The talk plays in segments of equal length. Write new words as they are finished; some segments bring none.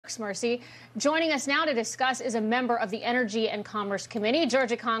works, Mercy. Joining us now to discuss is a member of the Energy and Commerce Committee,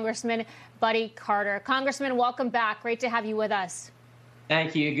 Georgia Congressman Buddy Carter. Congressman, welcome back. Great to have you with us.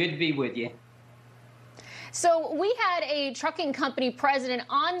 Thank you. Good to be with you. So we had a trucking company president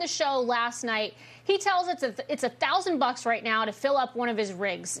on the show last night. He tells us it's $1,000 right now to fill up one of his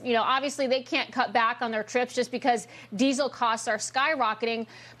rigs. You know, obviously they can't cut back on their trips just because diesel costs are skyrocketing.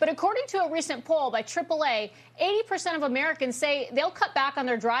 But according to a recent poll by AAA, 80% of Americans say they'll cut back on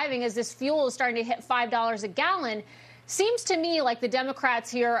their driving as this fuel is starting to hit $5 a gallon. Seems to me like the Democrats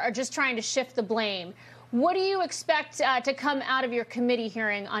here are just trying to shift the blame. What do you expect to come out of your committee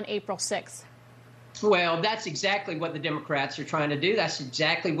hearing on April 6th? Well, that's exactly what the Democrats are trying to do. That's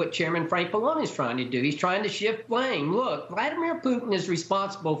exactly what Chairman Frank Pallone is trying to do. He's trying to shift blame. Look, Vladimir Putin is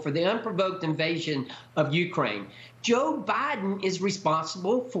responsible for the unprovoked invasion of Ukraine. Joe Biden is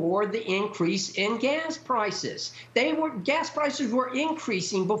responsible for the increase in gas prices. Gas prices were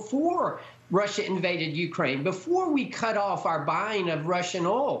increasing before Russia invaded Ukraine, before we cut off our buying of Russian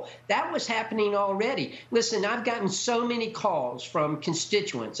oil. That was happening already. Listen, I've gotten so many calls from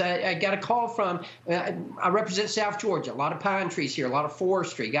constituents. I got a call from, I represent South Georgia, a lot of pine trees here, a lot of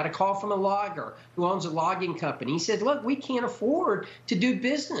forestry. Got a call from a logger who owns a logging company. He said, look, we can't afford to do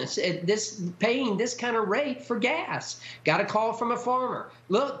business at paying this kind of rate for gas. Got a call from a farmer.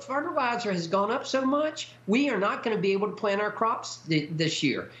 Look, fertilizer has gone up so much, we are not going to be able to plant our crops this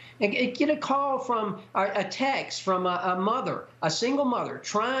year. And get a call from a text from a mother, a single mother,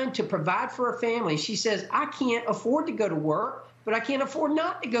 trying to provide for her family. She says, I can't afford to go to work, but I can't afford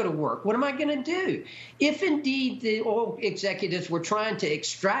not to go to work. What am I going to do? If indeed the oil executives were trying to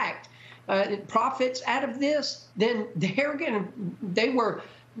extract profits out of this, then they were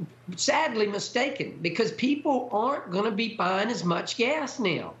sadly mistaken, because people aren't going to be buying as much gas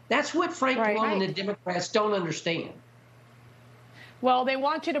now. That's what Frank Pallone and the Democrats don't understand. Well, they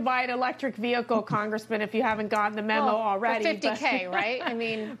want you to buy an electric vehicle, Congressman, if you haven't gotten the memo already. For $50K, right? I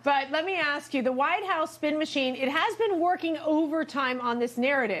mean, but let me ask you, the White House spin machine, it has been working overtime on this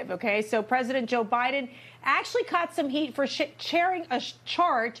narrative, okay? So President Joe Biden actually caught some heat for sharing a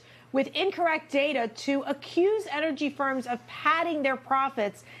chart with incorrect data to accuse energy firms of padding their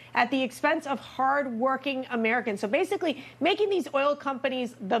profits at the expense of hard-working Americans. So basically making these oil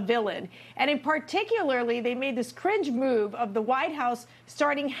companies the villain. And in particularly, they made this cringe move of the White House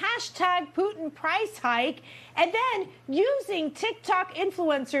starting hashtag Putin price hike and then using TikTok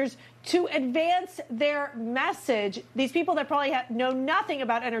influencers to advance their message. These people that probably know nothing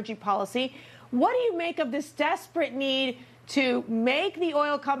about energy policy. What do you make of this desperate need to make the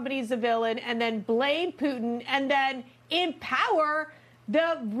oil companies the villain and then blame Putin and then empower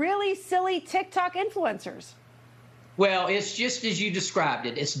the really silly TikTok influencers? Well, it's just as you described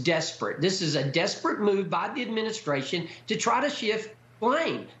it. It's desperate. This is a desperate move by the administration to try to shift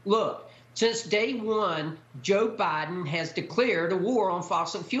blame. Look, since day one, Joe Biden has declared a war on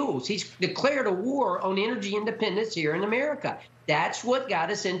fossil fuels. He's declared a war on energy independence here in America. That's what got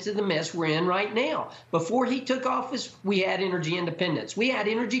us into the mess we're in right now. Before he took office, we had energy independence. We had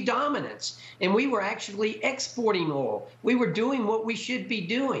energy dominance, and we were actually exporting oil. We were doing what we should be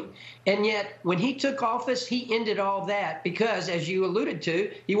doing. And yet, when he took office, he ended all that because, as you alluded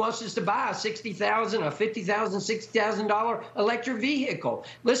to, he wants us to buy a $60,000, a $50,000, $60,000 electric vehicle.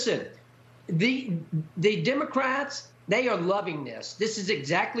 Listen, the Democrats, they are loving this. This is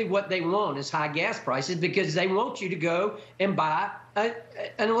exactly what they want, is high gas prices, because they want you to go and buy an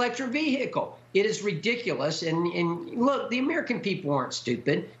electric vehicle. It is ridiculous. And look, the American people aren't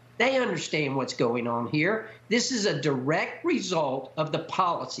stupid. They understand what's going on here. This is a direct result of the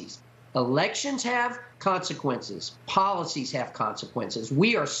policies. Elections have consequences. Policies have consequences.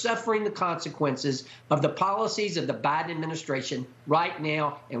 We are suffering the consequences of the policies of the Biden administration right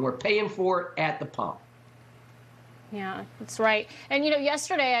now, and we're paying for it at the pump. Yeah, that's right. And, you know,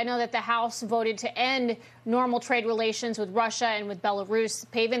 yesterday I know that the House voted to end normal trade relations with Russia and with Belarus,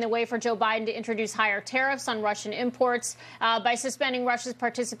 paving the way for Joe Biden to introduce higher tariffs on Russian imports by suspending Russia's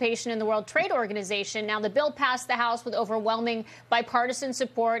participation in the World Trade Organization. Now, the bill passed the House with overwhelming bipartisan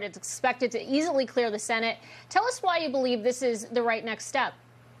support. It's expected to easily clear the Senate. Tell us why you believe this is the right next step.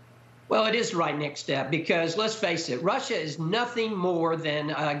 Well, it is the right next step because, let's face it, Russia is nothing more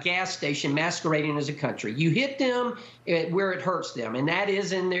than a gas station masquerading as a country. You hit them where it hurts them, and that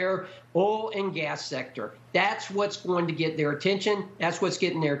is in their oil and gas sector. That's what's going to get their attention. That's what's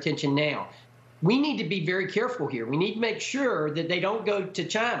getting their attention now. We need to be very careful here. We need to make sure that they don't go to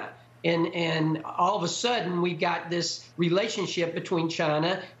China. And all of a sudden, we've got this relationship between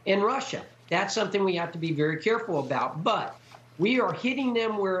China and Russia. That's something we have to be very careful about. But we are hitting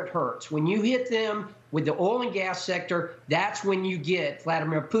them where it hurts. When you hit them with the oil and gas sector, that's when you get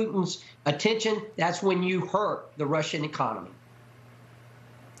Vladimir Putin's attention. That's when you hurt the Russian economy.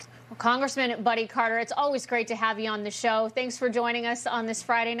 Well, Congressman Buddy Carter, it's always great to have you on the show. Thanks for joining us on this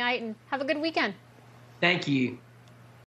Friday night, and have a good weekend. Thank you.